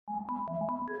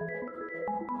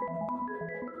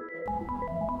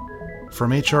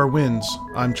From HR Wins,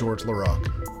 I'm George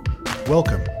LaRocque.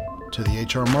 Welcome to the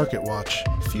HR Market Watch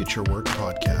Future Work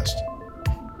Podcast.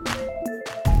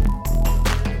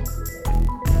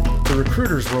 The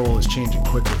recruiter's role is changing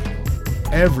quickly.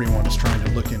 Everyone is trying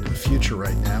to look into the future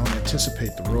right now and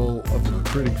anticipate the role of the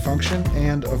recruiting function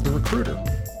and of the recruiter.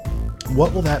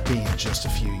 What will that be in just a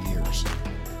few years?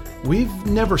 We've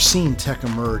never seen tech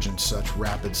emerge in such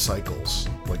rapid cycles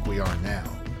like we are now.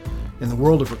 In the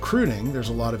world of recruiting, there's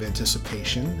a lot of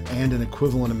anticipation and an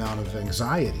equivalent amount of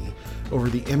anxiety over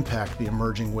the impact the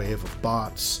emerging wave of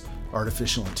bots,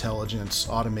 artificial intelligence,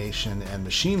 automation, and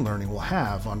machine learning will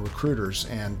have on recruiters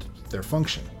and their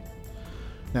function.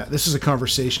 Now, this is a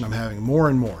conversation I'm having more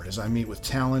and more as I meet with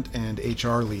talent and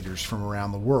HR leaders from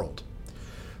around the world.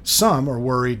 Some are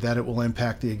worried that it will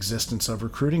impact the existence of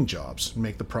recruiting jobs and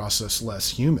make the process less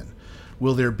human.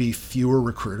 Will there be fewer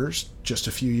recruiters just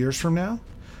a few years from now?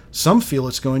 Some feel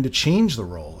it's going to change the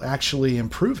role, actually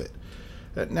improve it.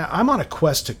 Now, I'm on a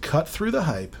quest to cut through the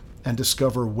hype and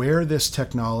discover where this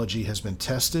technology has been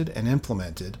tested and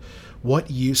implemented, what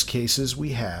use cases we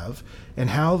have,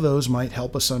 and how those might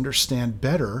help us understand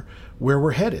better where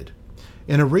we're headed.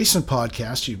 In a recent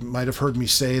podcast, you might have heard me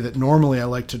say that normally I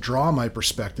like to draw my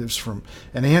perspectives from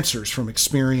and answers from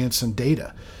experience and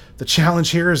data. The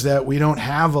challenge here is that we don't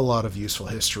have a lot of useful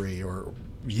history or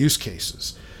use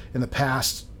cases. In the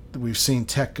past, we've seen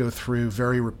tech go through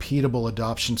very repeatable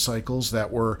adoption cycles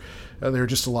that they're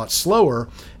just a lot slower,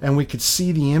 and we could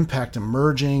see the impact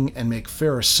emerging and make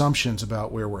fair assumptions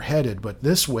about where we're headed. But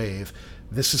this wave,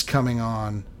 this is coming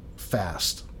on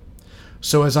fast.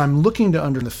 So as I'm looking to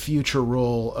understand the future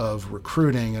role of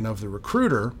recruiting and of the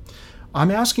recruiter,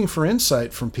 I'm asking for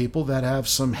insight from people that have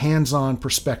some hands-on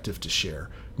perspective to share.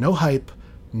 No hype,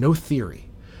 no theory.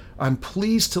 I'm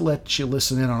pleased to let you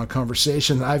listen in on a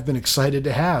conversation that I've been excited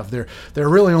to have. There are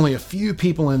really only a few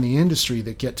people in the industry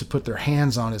that get to put their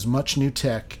hands on as much new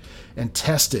tech and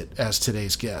test it as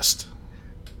today's guest.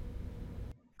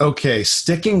 Okay,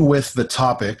 sticking with the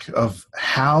topic of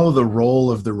how the role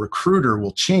of the recruiter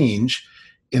will change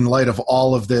in light of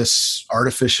all of this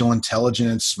artificial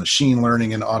intelligence, machine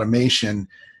learning, and automation,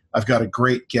 I've got a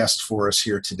great guest for us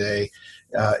here today.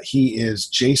 He is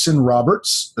Jason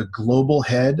Roberts, the Global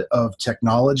Head of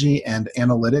Technology and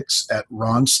Analytics at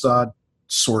Randstad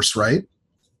Sourceright.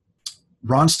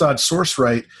 Randstad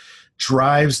Sourceright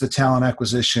drives the talent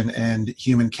acquisition and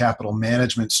human capital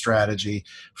management strategy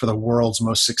for the world's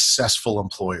most successful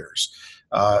employers.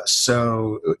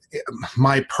 So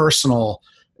my personal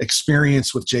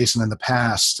experience with Jason in the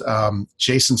past,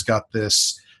 Jason's got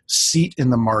this seat in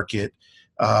the market.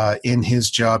 In his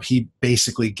job, he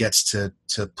basically gets to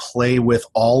play with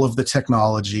all of the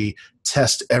technology,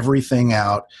 test everything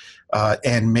out,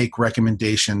 and make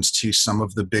recommendations to some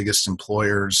of the biggest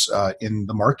employers in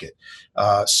the market.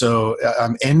 So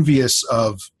I'm envious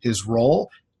of his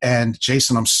role. And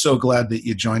Jason, I'm so glad that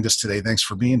you joined us today. Thanks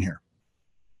for being here.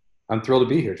 I'm thrilled to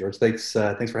be here, George. Thanks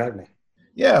for having me.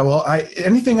 Yeah, well,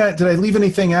 did I leave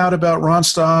anything out about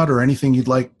Randstad or anything you'd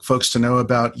like folks to know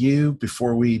about you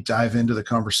before we dive into the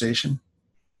conversation?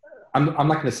 I'm not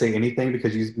going to say anything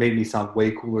because you made me sound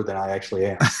way cooler than I actually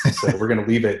am. So we're going to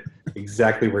leave it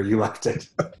exactly where you left it.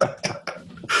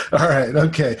 All right.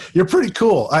 Okay. You're pretty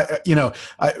cool.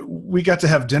 We got to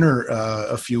have dinner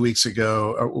a few weeks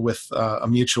ago with a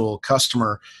mutual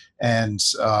customer. And,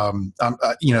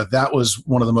 that was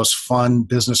one of the most fun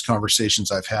business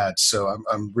conversations I've had. So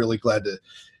I'm really glad that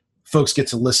folks get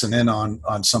to listen in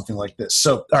on something like this.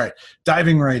 So, all right,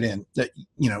 diving right in,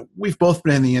 we've both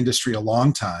been in the industry a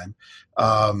long time.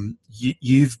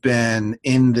 You've been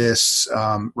in this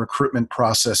recruitment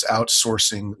process,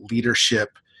 outsourcing leadership,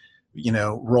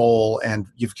 role, and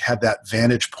you've had that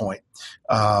vantage point,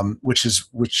 which is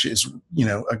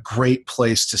a great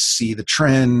place to see the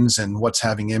trends and what's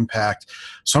having impact.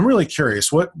 So I'm really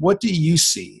curious, what do you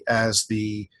see as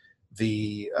the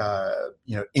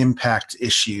impact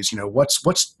issues?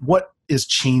 What is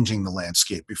changing the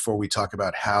landscape before we talk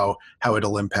about how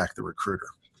it'll impact the recruiter?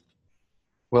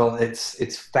 Well,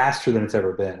 it's faster than it's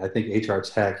ever been. I think HR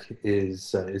tech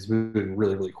is moving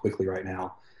really, really quickly right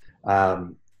now.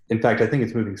 In fact, I think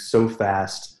it's moving so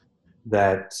fast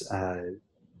that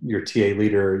your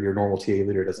normal TA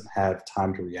leader doesn't have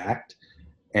time to react.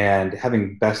 And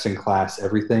having best in class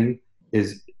everything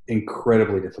is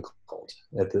incredibly difficult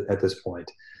at this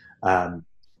point.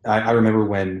 I remember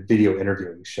when video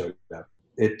interviewing showed up,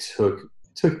 it took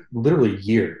literally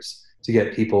years to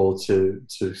get people to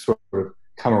sort of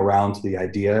come around to the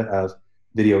idea of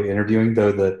video interviewing,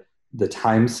 though the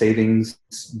time savings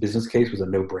business case was a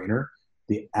no-brainer.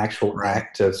 The actual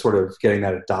act of sort of getting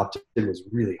that adopted was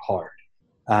really hard.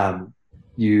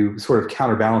 you sort of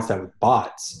counterbalance that with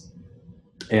bots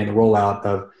and the rollout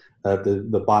of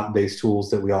the bot-based tools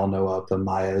that we all know of, the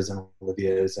Mayas and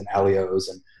Olivias and Alios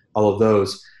and all of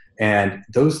those. And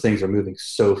those things are moving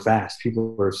so fast.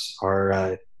 People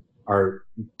are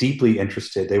deeply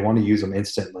interested. They want to use them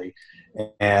instantly.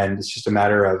 And it's just a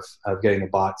matter of getting the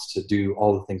bots to do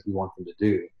all the things we want them to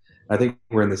do. I think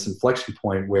we're in this inflection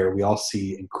point where we all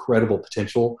see incredible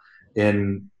potential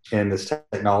in this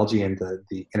technology and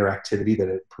the interactivity that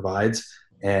it provides.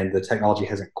 And the technology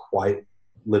hasn't quite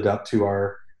lived up to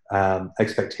our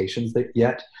expectations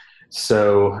yet.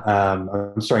 So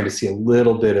I'm starting to see a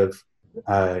little bit of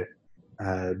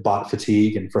bot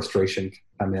fatigue and frustration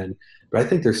come in. But I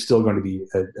think there's still going to be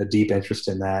a deep interest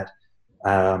in that.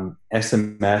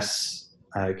 SMS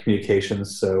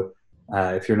communications. So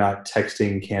if you're not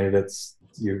texting candidates,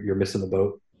 you're missing the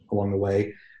boat along the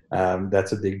way.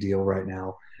 That's a big deal right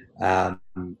now. I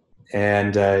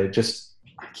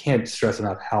can't stress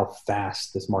enough how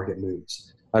fast this market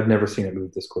moves. I've never seen it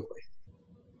move this quickly.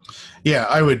 Yeah,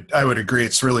 I would agree.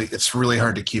 It's really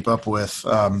hard to keep up with.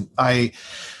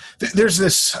 There's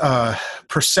this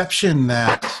perception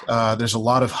that there's a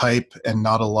lot of hype and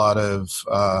not a lot of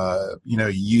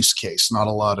use case, not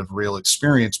a lot of real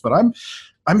experience. But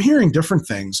I'm hearing different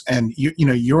things, and you've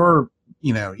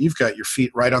got your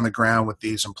feet right on the ground with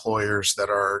these employers that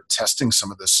are testing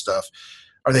some of this stuff.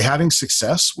 Are they having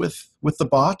success with the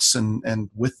bots and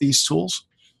with these tools?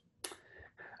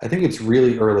 I think it's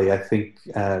really early. I think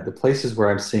the places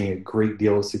where I'm seeing a great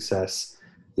deal of success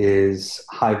is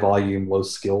high volume, low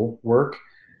skill work.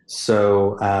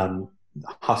 So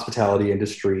hospitality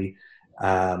industry,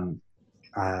 if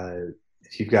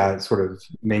you've got sort of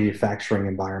manufacturing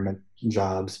environment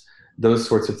jobs, those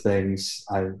sorts of things,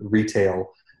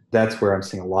 retail, that's where I'm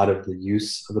seeing a lot of the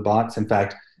use of the bots. In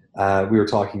fact, we were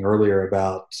talking earlier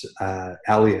about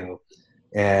Alio,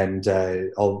 and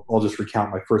I'll just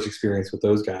recount my first experience with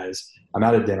those guys. I'm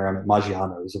out at dinner. I'm at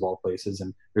Maggiano's of all places,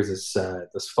 and there's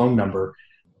this phone number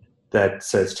that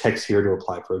says text here to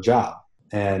apply for a job.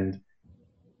 And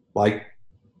like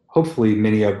hopefully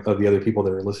many of the other people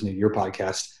that are listening to your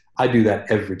podcast, I do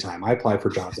that every time. I apply for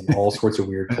jobs in all sorts of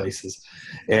weird places.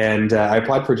 And I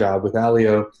applied for a job with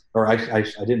Alio, or I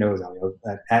didn't know it was Alio,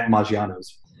 at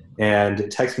Maggiano's. And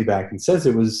it texts me back and says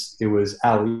it was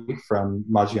Ali from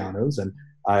Maggiano's, and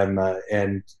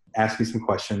and asked me some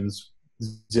questions,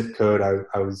 zip code.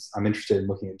 I'm interested in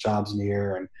looking at jobs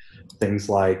near and things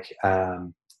like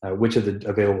which of the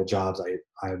available jobs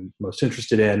I'm most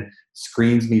interested in.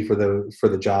 Screens me for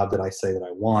the job that I say that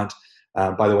I want.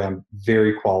 By the way, I'm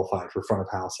very qualified for front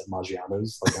of house at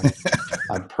Maggiano's. Like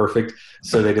I'm perfect.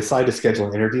 So they decide to schedule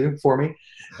an interview for me.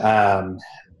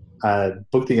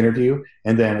 Booked the interview,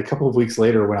 and then a couple of weeks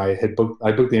later, when I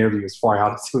booked the interview as far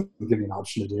out as it would give me an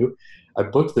option to do. I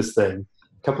booked this thing.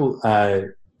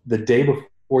 The day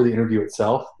before the interview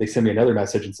itself, they send me another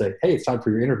message and say, "Hey, it's time for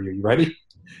your interview. You ready?"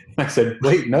 And I said,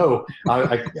 "Wait, no,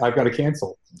 I've got to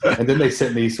cancel." And then they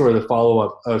sent me sort of the follow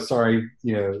up. "Oh, sorry,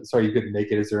 sorry you couldn't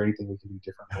make it. Is there anything we can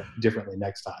do differently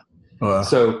next time?" Wow.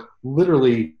 So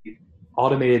literally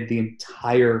automated the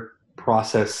entire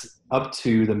process up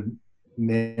to the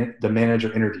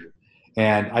manager interview.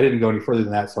 And I didn't go any further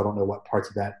than that, so I don't know what parts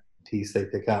of that piece they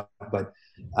pick up. But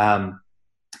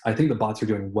I think the bots are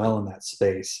doing well in that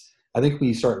space. I think when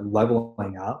you start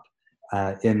leveling up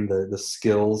in the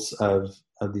skills of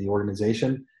the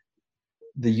organization,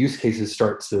 the use cases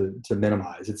start to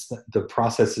minimize. The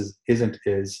process isn't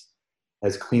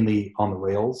as cleanly on the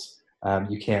rails.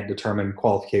 You can't determine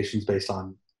qualifications based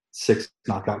on 6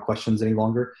 knockout questions any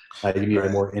longer. You need a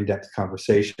more in-depth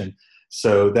conversation.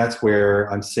 So that's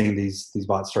where I'm seeing these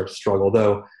bots start to struggle.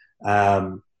 Though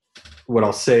what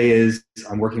I'll say is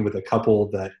I'm working with a couple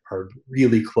that are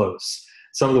really close.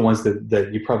 Some of the ones that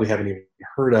you probably haven't even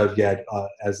heard of yet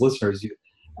as listeners,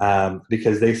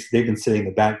 because they've been sitting in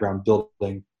the background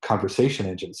building conversation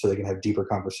engines so they can have deeper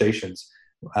conversations,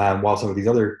 while some of these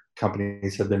other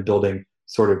companies have been building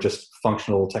sort of just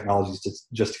functional technologies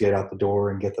just to get out the door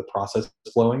and get the process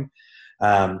flowing.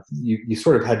 You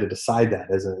sort of had to decide that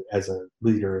as a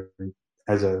leader,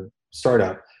 as a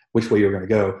startup, which way you're going to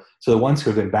go. So the ones who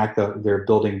have been back they're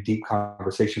building deep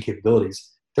conversation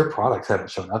capabilities, their products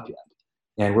haven't shown up yet.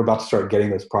 And we're about to start getting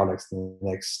those products in the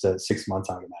next 6 months,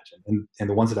 I would imagine. And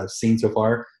the ones that I've seen so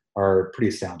far are pretty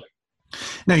astounding.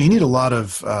 Now you need a lot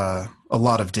of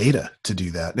data to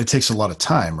do that. It takes a lot of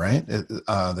time, right?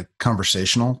 The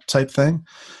conversational type thing.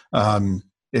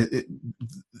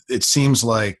 It seems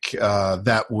like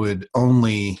that would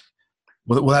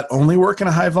will that only work in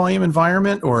a high volume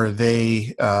environment, or are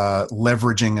they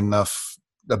leveraging enough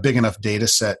a big enough data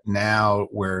set now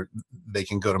where they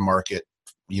can go to market,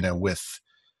 with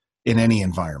in any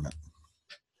environment?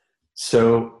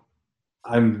 So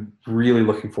I'm really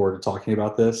looking forward to talking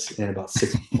about this in about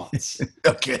 6 months.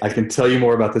 Okay. I can tell you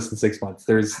more about this in 6 months.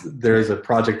 There's a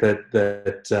project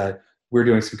that we're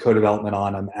doing some co-development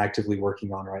on. I'm actively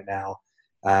working on right now.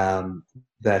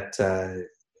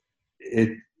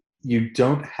 You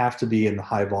don't have to be in the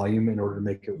high volume in order to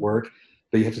make it work,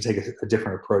 but you have to take a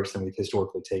different approach than we've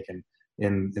historically taken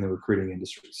in the recruiting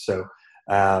industry. So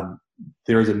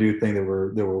there is a new thing that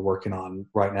we're working on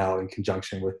right now in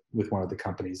conjunction with one of the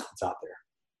companies that's out there.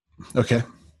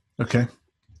 Okay.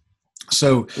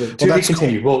 So to be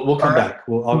continued. Cool. We'll come back.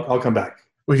 I'll come back.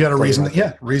 We got a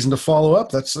reason to follow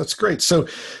up. That's great. So,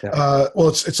 well,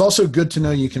 it's also good to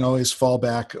know you can always fall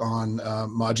back on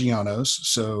Maggiano's.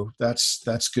 So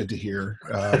that's good to hear.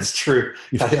 That's true.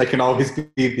 I can always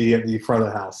be the front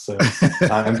of the house. So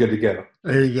I'm good to go.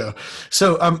 There you go.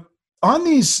 So on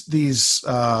these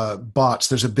bots,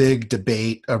 there's a big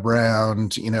debate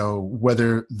around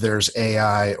whether there's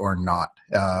AI or not,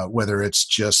 whether it's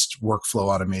just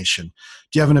workflow automation.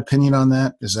 Do you have an opinion on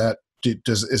that? Is that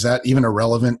even a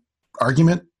relevant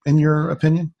argument in your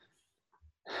opinion?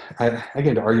 I get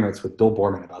into arguments with Bill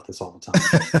Borman about this all the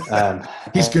time.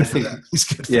 He's good for that. He's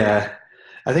good for that.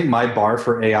 I think my bar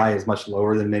for AI is much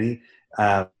lower than many.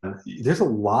 There's a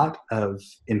lot of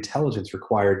intelligence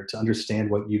required to understand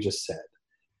what you just said.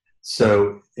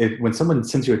 So when someone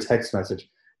sends you a text message,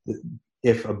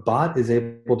 if a bot is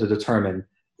able to determine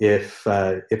if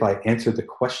I answered the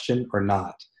question or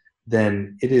not,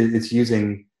 then it's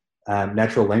using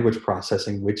natural language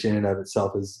processing, which in and of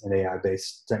itself is an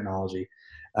AI-based technology,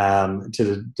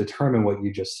 to determine what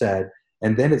you just said.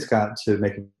 And then it's got to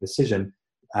make a decision.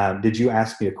 Did you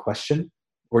ask me a question,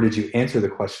 or did you answer the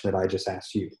question that I just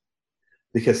asked you?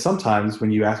 Because sometimes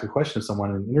when you ask a question of someone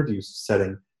in an interview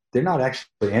setting, they're not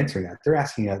actually answering that. They're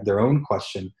asking their own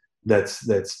question that's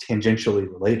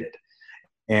tangentially related.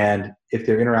 And if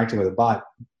they're interacting with a bot,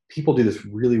 people do this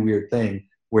really weird thing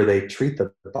where they treat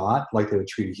the bot like they would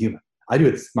treat a human. I do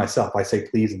it myself. I say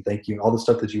please and thank you and all the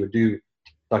stuff that you would do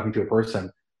talking to a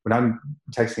person. When I'm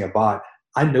texting a bot,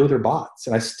 I know they're bots,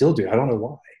 and I still do. I don't know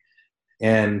why.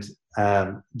 And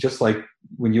just like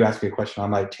when you ask me a question, I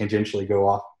might tangentially go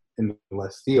off in the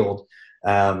left field.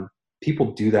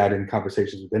 People do that in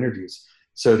conversations with interviews.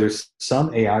 So there's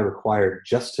some AI required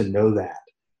just to know that.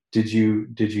 Did you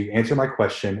answer my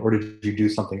question, or did you do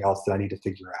something else that I need to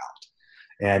figure out?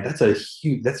 And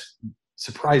that's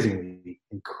surprisingly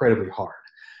incredibly hard.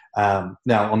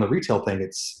 Now on the retail thing,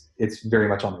 it's very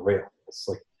much on the rails. It's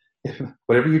like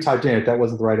whatever you typed in, if that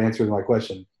wasn't the right answer to my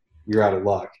question, you're out of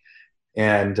luck.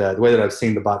 And the way that I've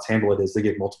seen the bots handle it is they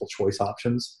give multiple choice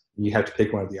options, and you have to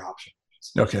pick one of the options.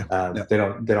 Okay. They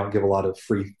don't give a lot of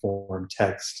free form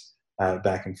text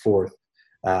back and forth,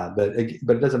 but it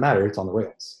doesn't matter. It's on the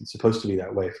rails. It's supposed to be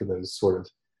that way for those sort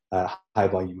of high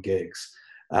volume gigs.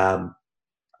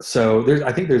 So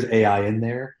I think there's AI in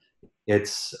there.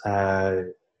 It's a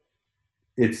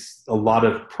lot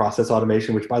of process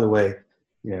automation, which, by the way,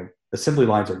 assembly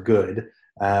lines are good.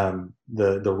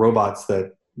 The robots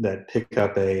that pick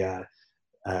up a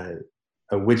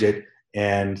widget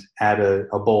and add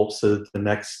a bolt so that the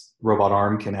next robot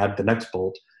arm can add the next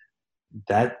bolt,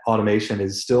 that automation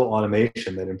is still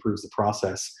automation that improves the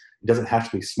process. It doesn't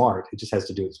have to be smart. It just has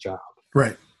to do its job.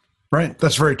 Right.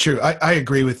 That's very true. I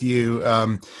agree with you.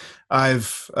 I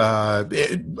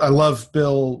love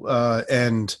Bill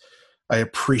and I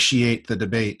appreciate the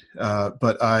debate,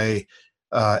 but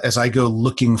as I go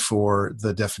looking for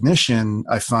the definition,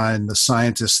 I find the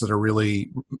scientists that are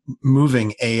really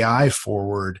moving AI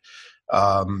forward,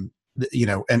 and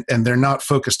they're not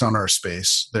focused on our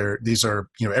space. These are,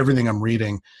 everything I'm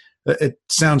reading, it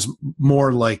sounds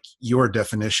more like your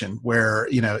definition, where,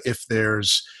 if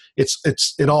there's,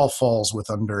 it all falls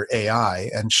under AI,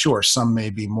 and sure, some may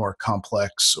be more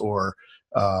complex or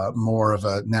more of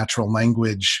a natural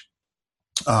language,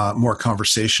 more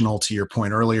conversational, to your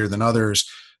point earlier, than others.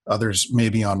 Others may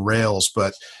be on rails,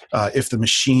 but if the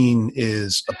machine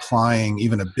is applying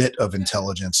even a bit of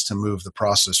intelligence to move the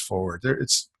process forward,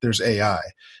 there's AI,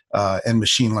 and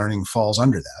machine learning falls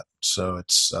under that. So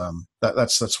it's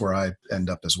that's where I end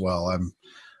up as well.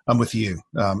 I'm with you,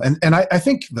 and I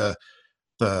think the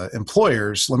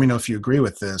employers, let me know if you agree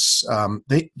with this.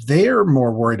 They are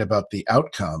more worried about the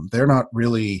outcome. They're not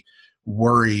really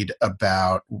worried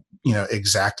about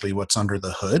exactly what's under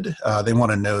the hood. They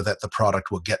want to know that the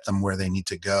product will get them where they need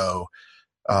to go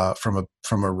from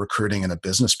a recruiting and a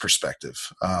business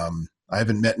perspective. I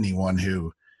haven't met anyone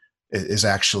who is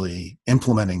actually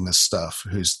implementing this stuff,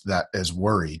 who's that is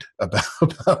worried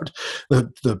about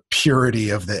the purity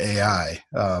of the AI.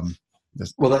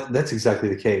 Well, that's exactly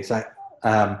the case. And,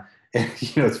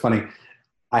 it's funny.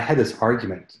 I had this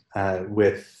argument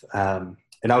with, and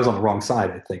I was on the wrong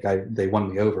side. I think they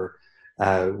won me over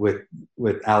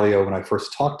with Alio when I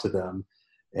first talked to them,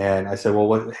 and I said, "Well,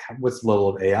 what's the level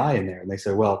of AI in there?" And they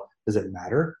said, "Well, does it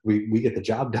matter? We get the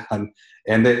job done."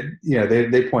 And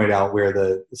they pointed out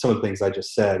where some of the things I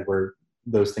just said, where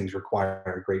those things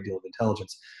require a great deal of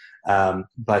intelligence.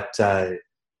 But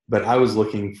I was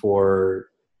looking for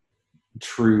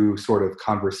true sort of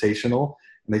conversational,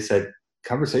 and they said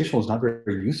conversational is not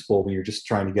very useful when you're just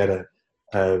trying to get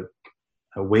a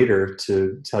waiter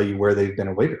to tell you where they've been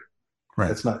a waiter.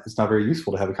 Right. It's not very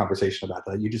useful to have a conversation about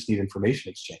that. You just need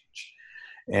information exchange.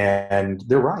 And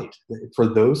they're right. For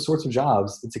those sorts of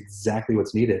jobs, it's exactly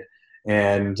what's needed.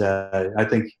 And I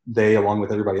think they, along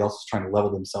with everybody else, is trying to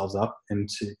level themselves up in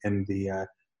the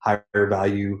higher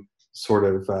value sort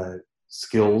of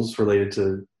skills related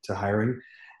to hiring.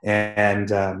 And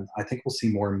I think we'll see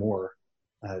more and more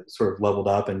sort of leveled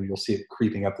up, and you'll see it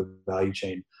creeping up the value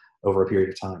chain over a period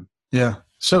of time. Yeah.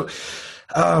 So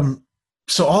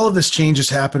all of this change is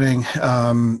happening.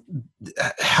 How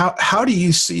do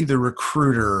you see the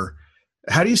recruiter?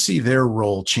 How do you see their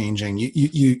role changing?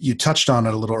 You touched on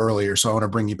it a little earlier, so I want to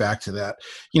bring you back to that.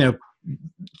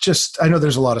 I know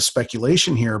there's a lot of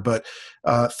speculation here, but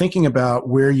thinking about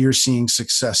where you're seeing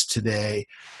success today,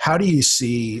 how do you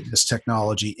see this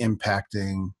technology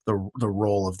impacting the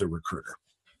role of the recruiter?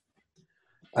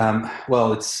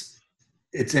 Well, it's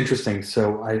interesting.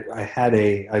 So I had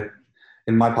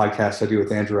in my podcast I do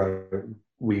with Andrew,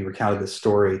 we recounted this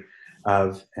story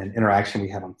of an interaction we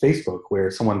had on Facebook where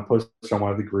someone posted on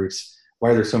one of the groups, "Why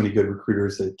are there so many good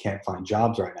recruiters that can't find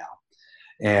jobs right now?"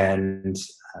 And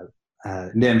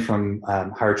Nin from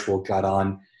Hiritual got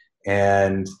on,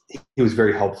 and he was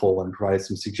very helpful and provided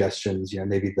some suggestions.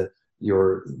 Maybe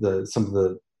some of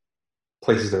the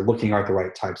places they're looking aren't the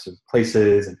right types of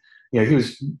places, and he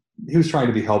was trying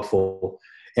to be helpful.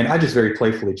 And I just very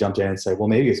playfully jumped in and said, well,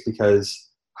 maybe it's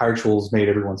because Hiritual's made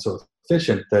everyone so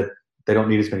efficient that they don't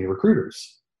need as many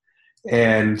recruiters.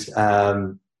 And I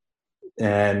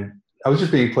was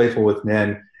just being playful with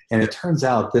Nin. And it turns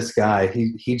out this guy,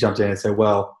 he jumped in and said,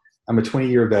 well, I'm a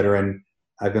 20-year veteran.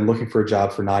 I've been looking for a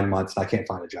job for 9 months and I can't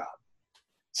find a job.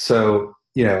 So,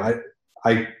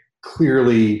 I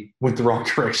clearly went the wrong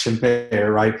direction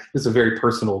there, right? It's a very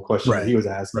personal question that he was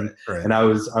asking. Right. And I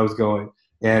was going,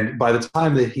 and by the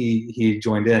time that he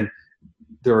joined in,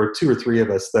 there were 2 or 3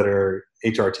 of us that are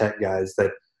HR tech guys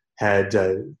that had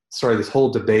started this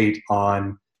whole debate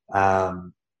on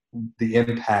the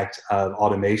impact of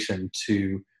automation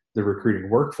to the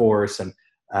recruiting workforce. And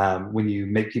when you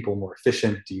make people more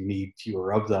efficient, do you need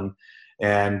fewer of them?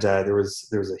 And there was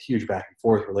a huge back and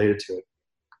forth related to it.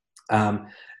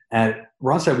 At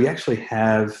Randstad, we actually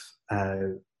have,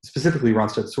 specifically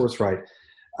Randstad SourceRight,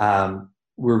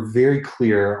 we're very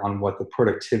clear on what the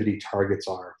productivity targets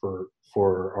are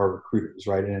for our recruiters,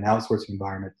 right? In an outsourcing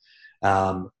environment,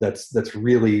 that's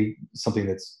really something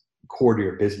that's core to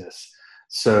your business.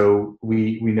 So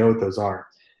we know what those are.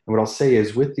 And what I'll say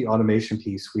is, with the automation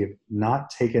piece, we have not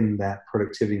taken that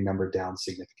productivity number down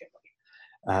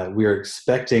significantly. We are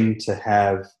expecting to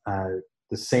have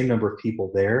the same number of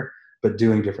people there, but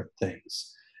doing different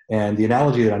things. And the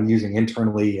analogy that I'm using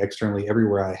internally, externally,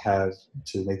 everywhere I have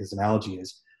to make this analogy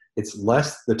is, it's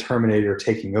less the Terminator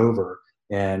taking over,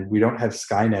 and we don't have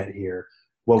Skynet here.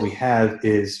 What we have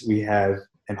is an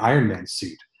Iron Man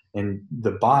suit. And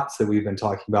the bots that we've been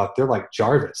talking about, they're like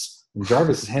Jarvis. And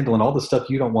Jarvis is handling all the stuff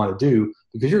you don't want to do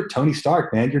because you're Tony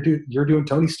Stark, man. You're doing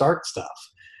Tony Stark stuff.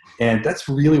 And that's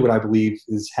really what I believe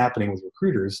is happening with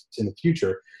recruiters in the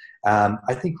future.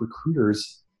 I think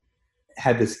recruiters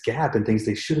had this gap in things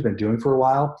they should have been doing for a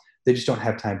while. They just don't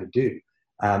have time to do.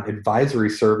 Advisory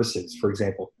services, for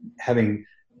example, having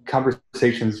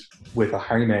conversations with a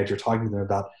hiring manager, talking to them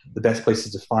about the best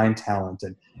places to find talent,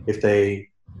 and if they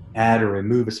add or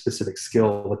remove a specific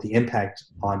skill, what the impact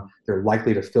on they're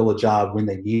likely to fill a job when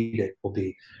they need it will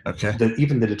be. Okay.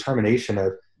 Even the determination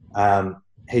of,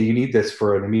 hey, you need this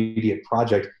for an immediate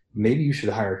project. Maybe you should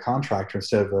hire a contractor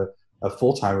instead of a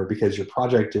full-timer because your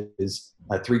project is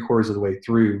 3/4 of the way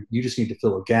through. You just need to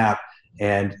fill a gap.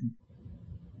 And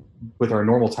with our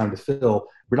normal time to fill,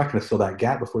 we're not going to fill that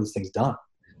gap before this thing's done.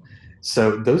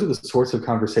 So those are the sorts of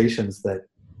conversations that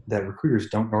recruiters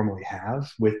don't normally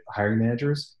have with hiring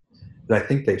managers, that I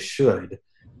think they should.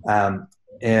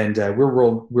 And we're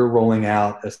rolling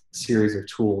out a series of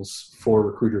tools for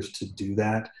recruiters to do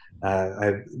that.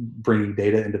 I'm bringing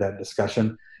data into that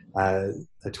discussion. A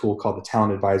tool called the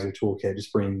Talent Advisor Toolkit,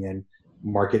 just bringing in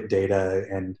market data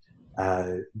and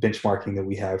benchmarking that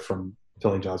we have from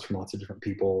filling jobs from lots of different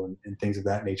people and things of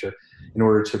that nature, in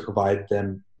order to provide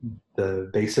them the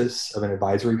basis of an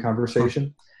advisory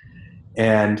conversation.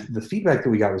 And the feedback that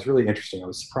we got was really interesting. I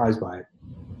was surprised by it.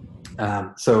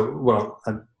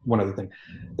 One other thing.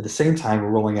 At the same time, we're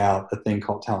rolling out a thing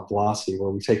called Talent Velocity, where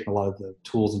we've taken a lot of the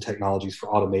tools and technologies for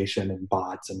automation and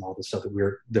bots and all the stuff that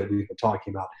we've been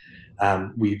talking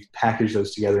about. We've packaged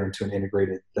those together into an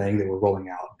integrated thing that we're rolling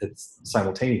out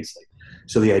simultaneously.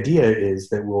 So the idea is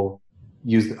that we'll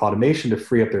use the automation to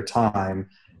free up their time,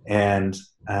 and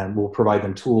we'll provide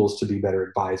them tools to be better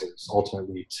advisors,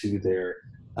 ultimately to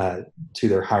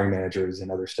their hiring managers and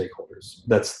other stakeholders.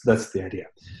 That's the idea.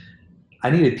 I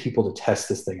needed people to test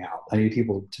this thing out. I needed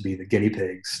people to be the guinea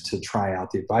pigs to try out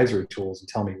the advisory tools and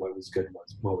tell me what was good and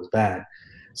what was bad.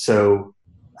 So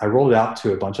I rolled it out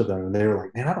to a bunch of them, and they were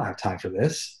like, man, I don't have time for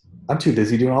this. I'm too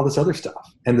busy doing all this other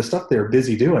stuff. And the stuff they're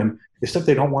busy doing is stuff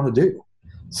they don't want to do.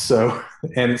 So,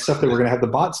 and it's stuff that we're going to have the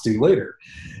bots do later.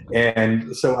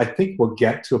 And so I think we'll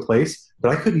get to a place, but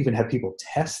I couldn't even have people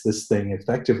test this thing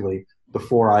effectively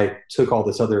before I took all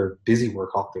this other busy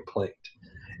work off their plate.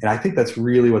 And I think that's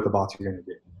really what the bots are going to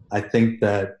do. I think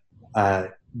that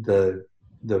the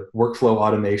workflow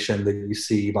automation that you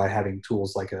see by having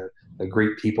tools like a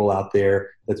Great People out there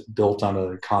that's built on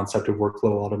a concept of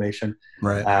workflow automation.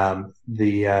 Right.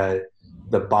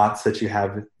 The bots that you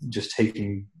have just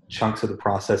taking chunks of the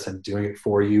process and doing it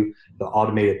for you, the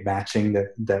automated matching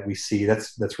that we see,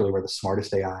 that's really where the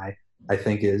smartest AI, I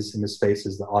think, is in this space,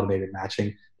 is the automated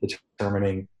matching,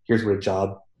 determining here's what a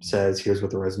job says, here's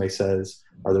what the resume says,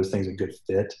 are those things a good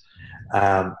fit?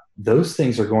 Those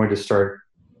things are going to start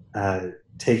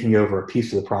taking over a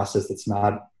piece of the process that's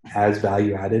not as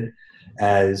value added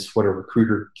as what a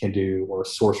recruiter can do or a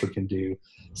sourcer can do,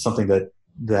 something that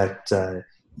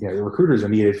the recruiters are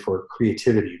needed for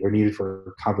creativity, they're needed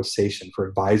for conversation, for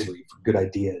advisory, for good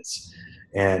ideas.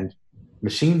 And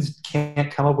machines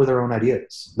can't come up with their own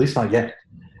ideas, at least not yet.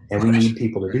 And we need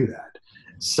people to do that.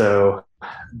 So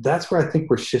that's where I think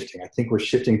we're shifting. I think we're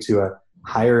shifting to a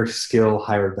higher skill,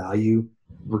 higher value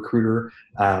recruiter,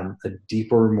 a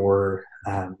deeper, more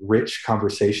rich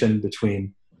conversation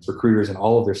between recruiters and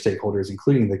all of their stakeholders,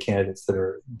 including the candidates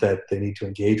that they need to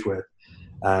engage with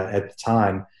at the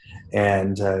time.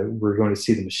 And we're going to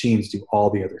see the machines do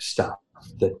all the other stuff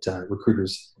that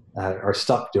recruiters are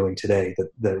stuck doing today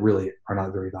that really are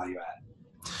not very value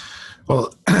add.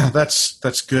 Well,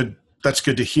 that's good. That's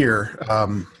good to hear.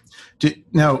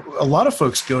 Now, a lot of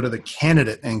folks go to the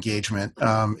candidate engagement.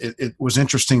 It was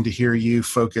interesting to hear you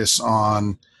focus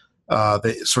on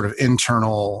the sort of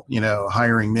internal,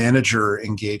 hiring manager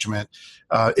engagement.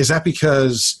 Is that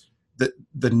because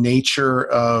the nature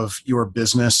of your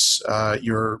business, do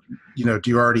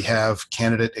you already have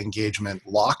candidate engagement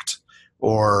locked,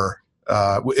 or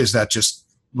is that just,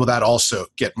 will that also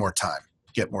get more time,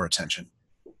 get more attention?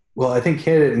 Well, I think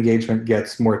candidate engagement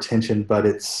gets more attention, but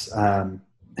it's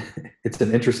it's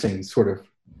an interesting sort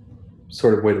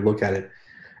of way to look at it.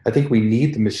 I think we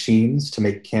need the machines to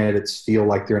make candidates feel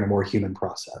like they're in a more human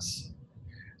process.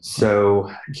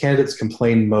 So candidates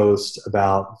complain most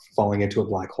about falling into a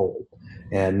black hole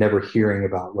and never hearing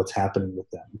about what's happening with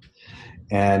them.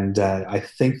 And I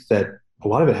think that a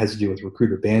lot of it has to do with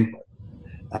recruiter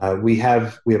bandwidth. We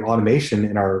have automation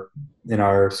in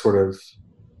our sort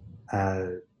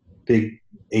of big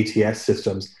ATS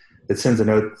systems that sends a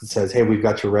note that says, hey, we've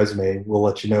got your resume. We'll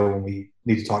let you know when we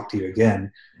need to talk to you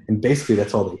again. And basically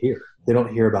that's all they hear. They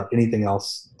don't hear about anything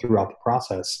else throughout the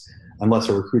process unless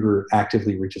a recruiter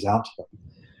actively reaches out to them.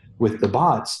 With the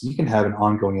bots, you can have an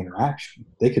ongoing interaction.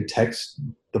 They could text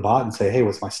the bot and say, hey,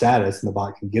 what's my status? And the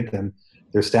bot can give them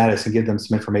their status and give them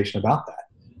some information about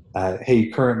that. Hey,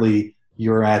 currently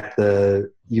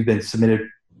you've been submitted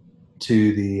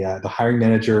to the hiring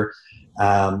manager.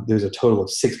 There's a total of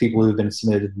 6 people who have been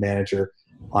submitted to the manager.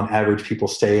 On average, people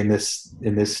stay in this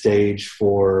stage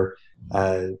for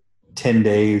 10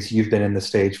 days. You've been in the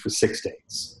stage for 6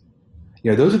 days.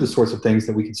 Those are the sorts of things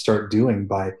that we can start doing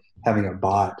by having a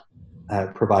bot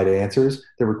provide answers.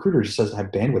 The recruiter just doesn't have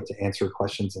bandwidth to answer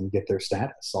questions and get their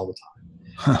status all the time.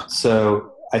 Huh.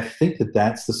 So I think that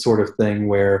that's the sort of thing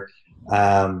where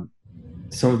some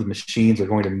of the machines are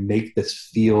going to make this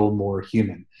feel more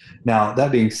human. Now,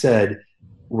 that being said,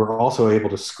 we're also able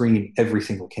to screen every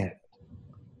single candidate,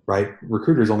 right?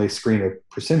 Recruiters only screen a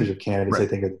percentage of candidates they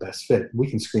think are the best fit. We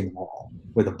can screen them all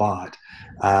with a bot.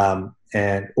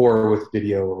 and or with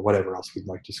video or whatever else we'd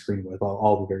like to screen with,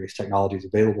 all the various technologies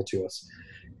available to us.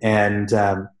 And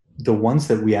the ones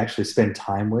that we actually spend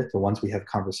time with, the ones we have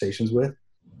conversations with,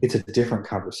 it's a different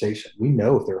conversation. We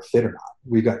know if they're a fit or not.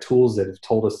 We've got tools that have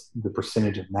told us the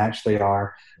percentage of match they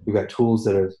are. We've got tools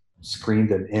that have screened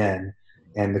them in.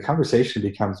 And the conversation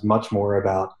becomes much more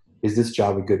about, is this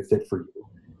job a good fit for you?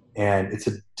 And it's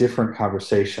a different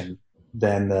conversation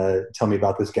than the tell me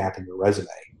about this gap in your resume.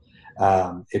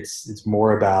 It's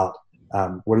more about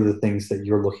what are the things that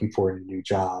you're looking for in a new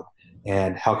job,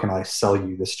 and how can I sell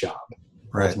you this job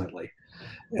ultimately?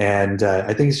 And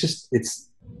I think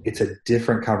it's a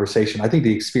different conversation. I think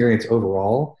the experience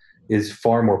overall is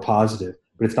far more positive,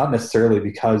 but it's not necessarily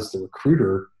because the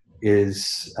recruiter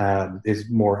is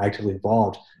more actively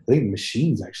involved. I think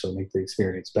machines actually make the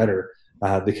experience better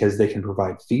because they can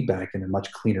provide feedback in a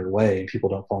much cleaner way, and people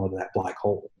don't fall into that black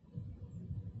hole.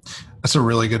 That's a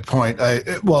really good point.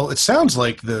 Well, it sounds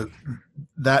like that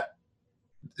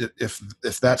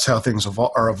if that's how things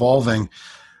are evolving,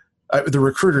 the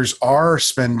recruiters are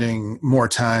spending more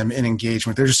time in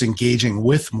engagement. They're just engaging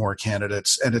with more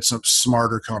candidates, and it's a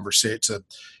smarter conversation.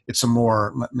 It's a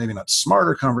more, maybe not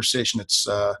smarter conversation. It's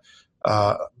a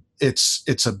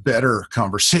better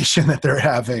conversation that they're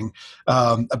having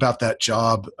about that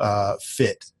job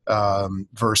fit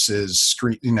versus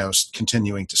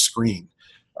continuing to screen.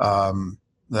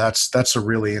 That's a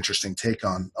really interesting take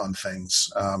on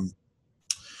things.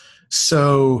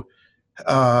 So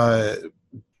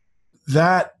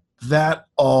that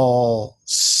all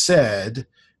said,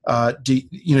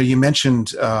 you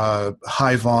mentioned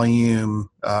high volume,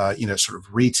 sort of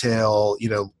retail,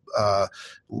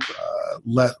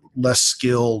 less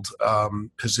skilled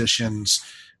positions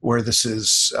where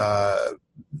these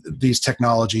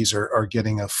technologies are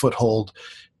getting a foothold.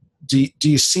 Do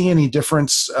you see any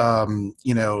difference,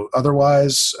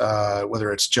 otherwise,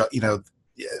 whether it's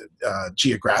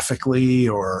geographically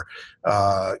or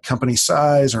company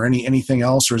size or anything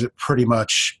else, or is it pretty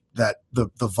much that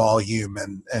the volume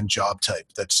and job type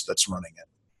that's running it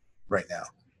right now?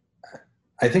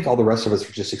 I think all the rest of us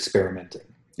are just experimenting,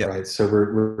 right? So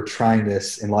we're trying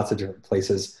this in lots of different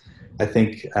places. I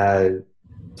think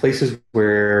places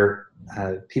where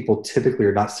people typically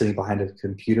are not sitting behind a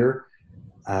computer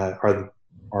are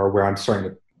where I'm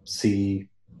starting to see,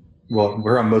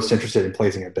 where I'm most interested in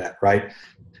placing a bet, right?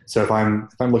 So if I'm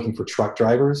looking for truck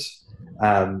drivers,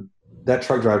 that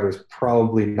truck driver is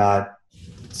probably not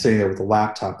sitting there with a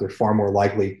laptop. They're far more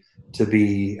likely to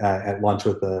be at lunch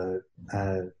with a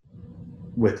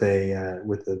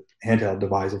handheld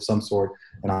device of some sort,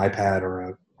 an iPad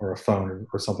or a phone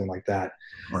or something like that.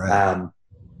 Right.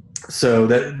 So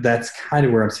that's kind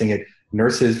of where I'm seeing it.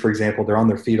 Nurses, for example, they're on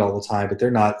their feet all the time, but they're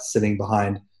not sitting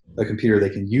behind a computer they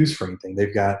can use for anything.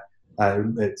 They've got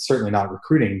it's certainly not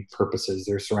recruiting purposes.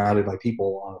 They're surrounded by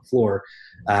people on the floor,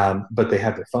 but they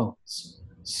have their phones.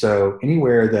 So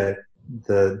anywhere that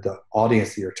the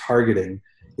audience that you're targeting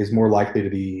is more likely to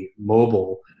be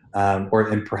mobile,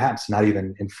 and perhaps not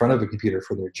even in front of a computer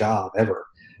for their job ever,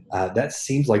 that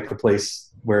seems like the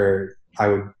place where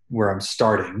I'm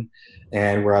starting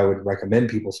and where I would recommend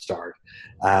people start.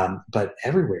 But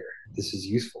everywhere this is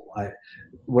useful.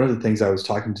 One of the things I was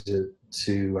talking to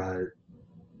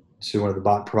one of the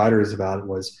bot providers about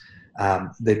was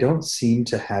they don't seem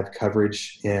to have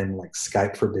coverage in like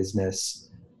Skype for Business,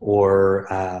 or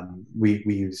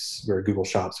we're Google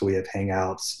Shop, so we have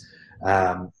Hangouts.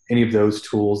 Any of those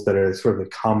tools that are sort of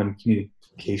the common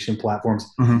communication platforms,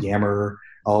 Yammer,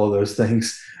 all of those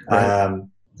things. Right.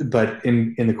 But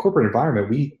in the corporate environment,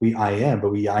 we IM,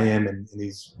 but we IM in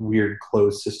these weird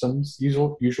closed systems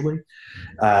usually.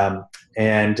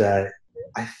 And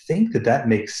I think that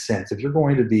makes sense. If you're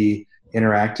going to be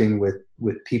interacting with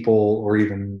people, or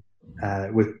even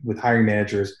with hiring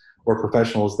managers or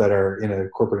professionals that are in a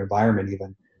corporate environment,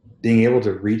 even being able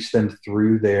to reach them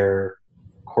through their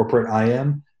corporate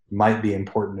IM might be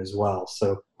important as well.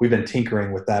 So we've been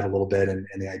tinkering with that a little bit, and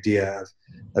the idea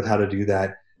of how to do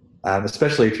that,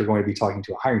 especially if you're going to be talking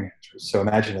to a hiring manager. So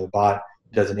imagine a bot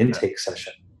does an intake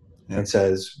session and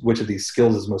says, which of these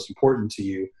skills is most important to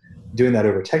you? Doing that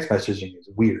over text messaging is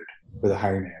weird with a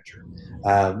hiring manager.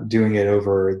 Doing it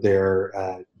over their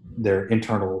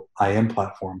internal IM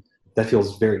platform, that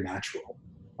feels very natural,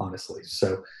 honestly.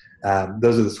 So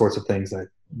those are the sorts of things that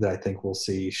I think we'll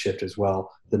see shift as well.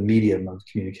 The medium of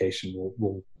communication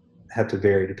will have to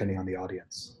vary depending on the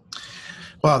audience.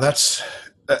 Wow, that's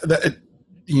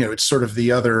it's sort of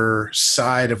the other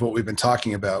side of what we've been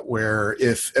talking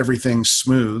it's everything's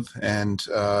smooth and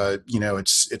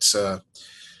it's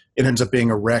it ends up being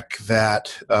a rec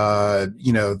that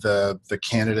the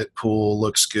candidate pool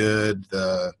looks good,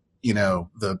 the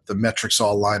metrics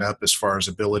all line up as far as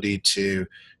ability to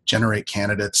generate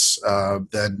candidates,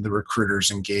 then the recruiters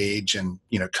engage and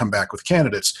come back with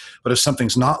candidates. But if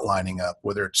something's not lining up,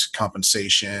 whether it's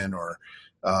compensation or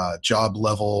job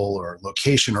level or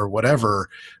location or whatever,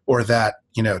 or that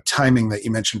timing that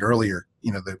you mentioned earlier,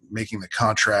 the making the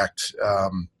contract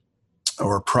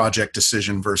or project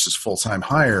decision versus full-time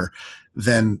hire,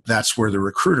 then that's where the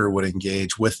recruiter would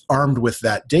engage with, armed with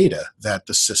that data that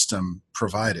the system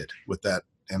provided with that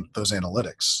and those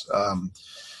analytics.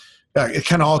 It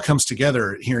kind of all comes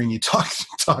together hearing you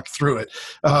talk through it.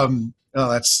 So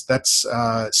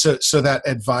that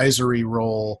advisory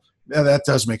role, that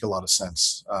does make a lot of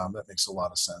sense. That makes a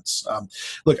lot of sense.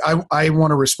 Look, I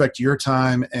want to respect your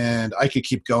time, and I could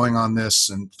keep going on this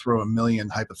and throw a million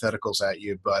hypotheticals at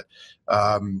you, but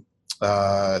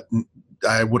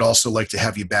I would also like to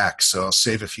have you back, so I'll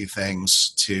save a few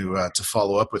things to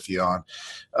follow up with you on.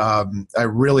 I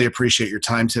really appreciate your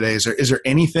time today. Is there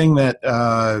anything that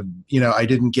I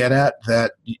didn't get at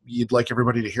that you'd like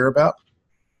everybody to hear about?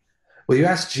 Well, you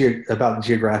asked about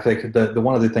geographic. The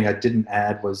one other thing I didn't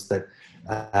add was that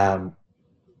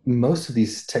most of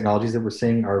these technologies that we're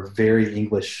seeing are very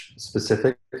English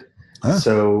specific. Huh.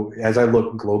 So as I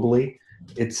look globally,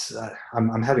 it's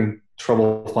I'm having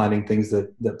trouble finding things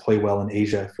that play well in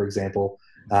Asia, for example.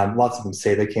 Lots of them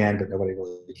say they can, but nobody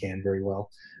really can very well.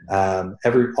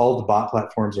 All the bot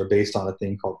platforms are based on a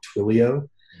thing called Twilio,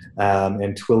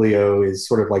 and Twilio is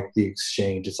sort of like the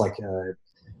exchange. It's like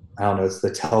I don't know, it's the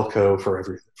telco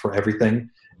for everything.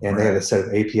 And They have a set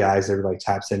of APIs everybody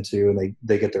taps into, and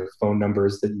they get their phone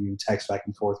numbers that you text back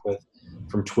and forth with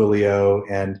from Twilio.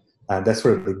 And that's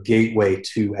sort of the gateway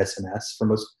to SMS for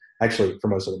most of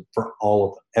them, for all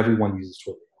of them. Everyone uses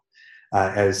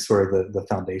Twilio as sort of the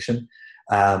foundation.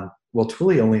 Well,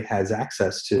 Twilio only has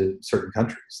access to certain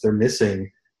countries. They're missing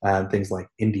things like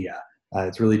India.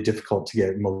 It's really difficult to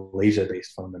get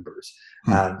Malaysia-based phone numbers.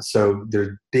 So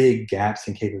there's big gaps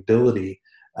in capability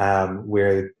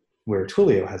where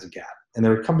Twilio has a gap. And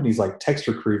there are companies like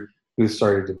TextRecruit who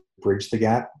started to bridge the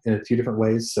gap in a few different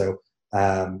ways. So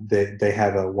they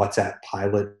have a WhatsApp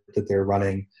pilot that they're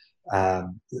running.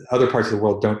 Other parts of the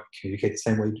world don't communicate the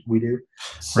same way we do.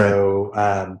 So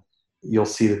you'll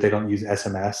see that they don't use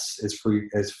SMS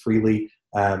as freely.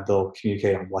 They'll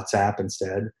communicate on WhatsApp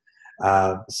instead.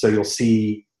 So you'll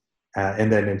see,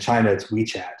 and then in China it's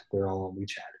WeChat. They're all on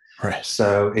WeChat. Right.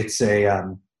 So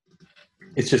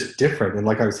it's just different. And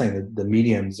like I was saying, the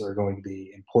mediums are going to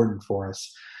be important for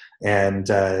us. And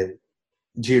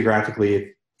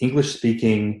geographically,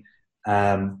 English-speaking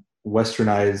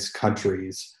westernized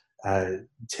countries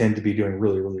tend to be doing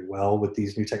really, really well with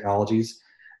these new technologies.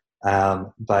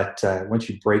 But once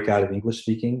you break out of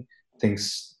English-speaking,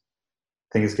 things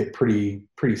get pretty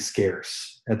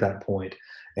scarce at that point,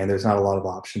 and there's not a lot of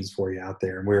options for you out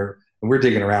there. And we're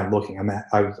digging around looking.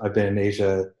 I've been in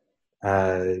Asia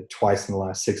twice in the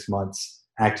last 6 months,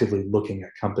 actively looking at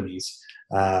companies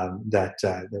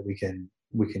that we can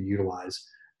utilize.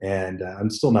 And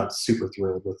I'm still not super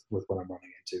thrilled with what I'm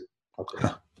running into up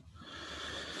there.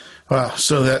 Wow.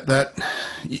 So that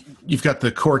you've got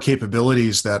the core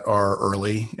capabilities that are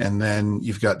early, and then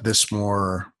you've got this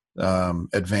more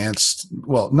advanced,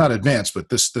 well, not advanced, but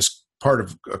this part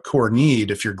of a core need,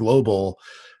 if you're global,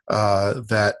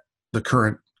 that the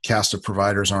current cast of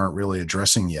providers aren't really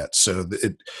addressing yet. So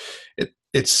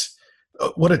it's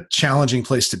what a challenging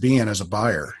place to be in as a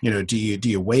buyer. Do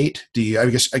you wait? I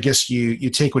guess you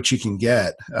take what you can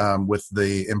get with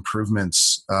the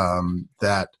improvements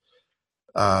that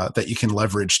you can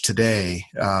leverage today.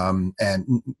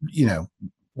 And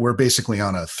we're basically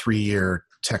on a 3-year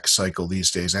tech cycle these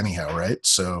days anyhow, right?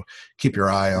 So keep your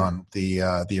eye on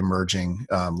the emerging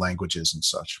languages and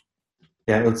such.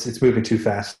 Yeah, it's moving too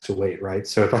fast to wait, right?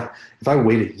 So if I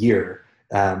wait a year,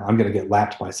 I'm going to get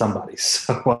lapped by somebody.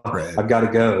 So I've got to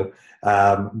go.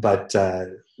 But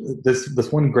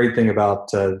this one great thing about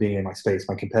being in my space,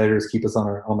 my competitors keep us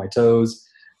on my toes.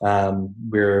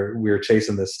 We're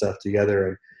chasing this stuff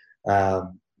together,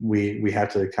 and we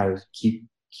have to kind of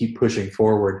keep pushing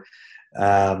forward.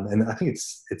 And I think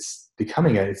it's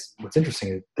becoming what's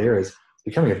interesting there is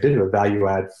becoming a bit of a value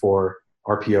add for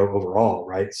RPO overall,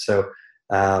 right? So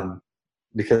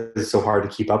because it's so hard to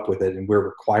keep up with it, and we're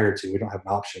required to, we don't have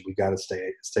an option. We've got to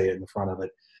stay in the front of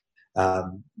it.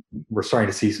 We're starting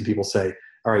to see some people say,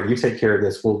 all right, you take care of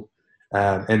this.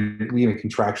 And we even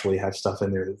contractually have stuff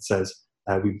in there that says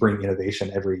we bring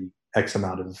innovation every X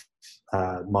amount of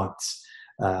months,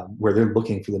 where they're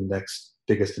looking for the next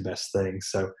biggest and best thing.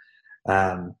 So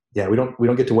yeah, we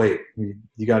don't get to wait. You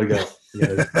got to go.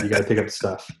 You got to pick up the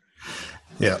stuff.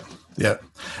 Yeah. Yeah.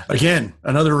 Again,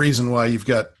 another reason why you've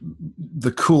got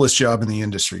the coolest job in the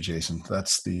industry, Jason.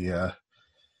 That's you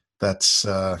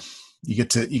get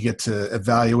to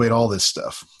evaluate all this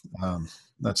stuff.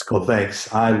 That's cool. Well,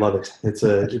 thanks. I love it. It's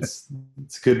a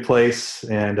good place,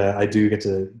 and I do get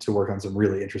to work on some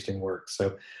really interesting work.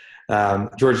 So,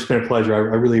 George, it's been a pleasure.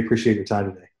 I really appreciate your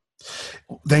time today.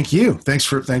 Thank you. Thanks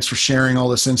for sharing all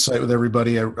this insight with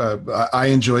everybody. I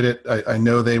enjoyed it. I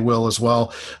know they will as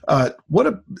well.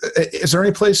 Is there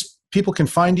any place people can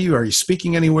find you? Are you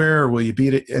speaking anywhere, or will you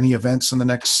be at any events in the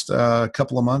next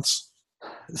couple of months?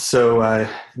 So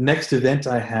next event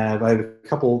I have a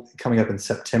couple coming up in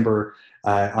September.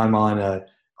 I've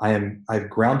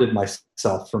grounded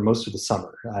myself for most of the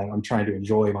summer. I'm trying to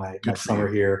enjoy my summer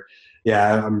here.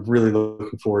 Yeah, I'm really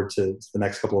looking forward to the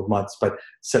next couple of months. But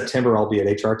September, I'll be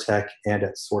at HR Tech and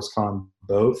at SourceCon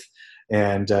both,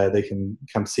 and they can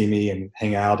come see me and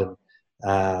hang out.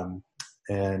 And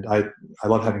I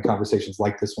love having conversations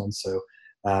like this one. So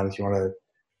if you want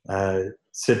to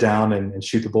sit down and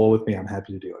shoot the bull with me, I'm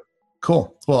happy to do it.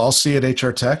 Cool. Well, I'll see you at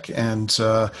HR Tech. And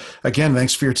again,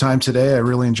 thanks for your time today. I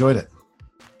really enjoyed it.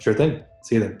 Sure thing.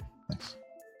 See you then. Thanks.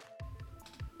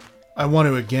 I want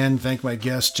to again thank my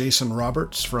guest, Jason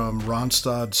Roberts from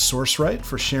Randstad Sourceright,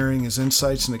 for sharing his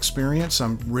insights and experience.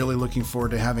 I'm really looking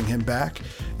forward to having him back.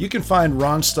 You can find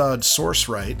Randstad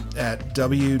Sourceright at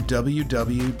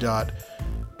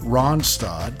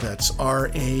www.randstad, that's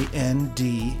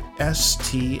RANDSTAD,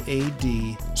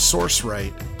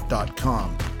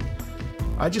 sourceright.com.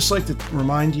 I'd just like to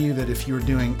remind you that if you're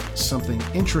doing something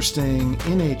interesting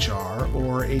in HR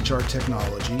or HR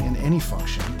technology in any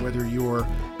function, whether you're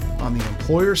on the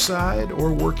employer side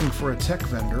or working for a tech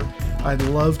vendor, I'd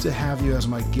love to have you as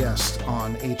my guest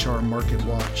on HR Market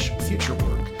Watch Future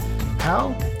Work.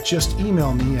 How? Just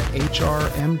email me at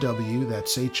HRMW,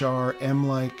 that's HRM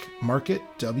like market,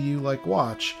 W like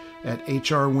watch, at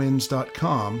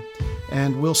hrwins.com,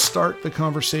 and we'll start the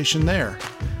conversation there.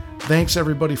 Thanks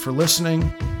everybody for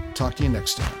listening. Talk to you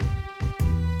next time.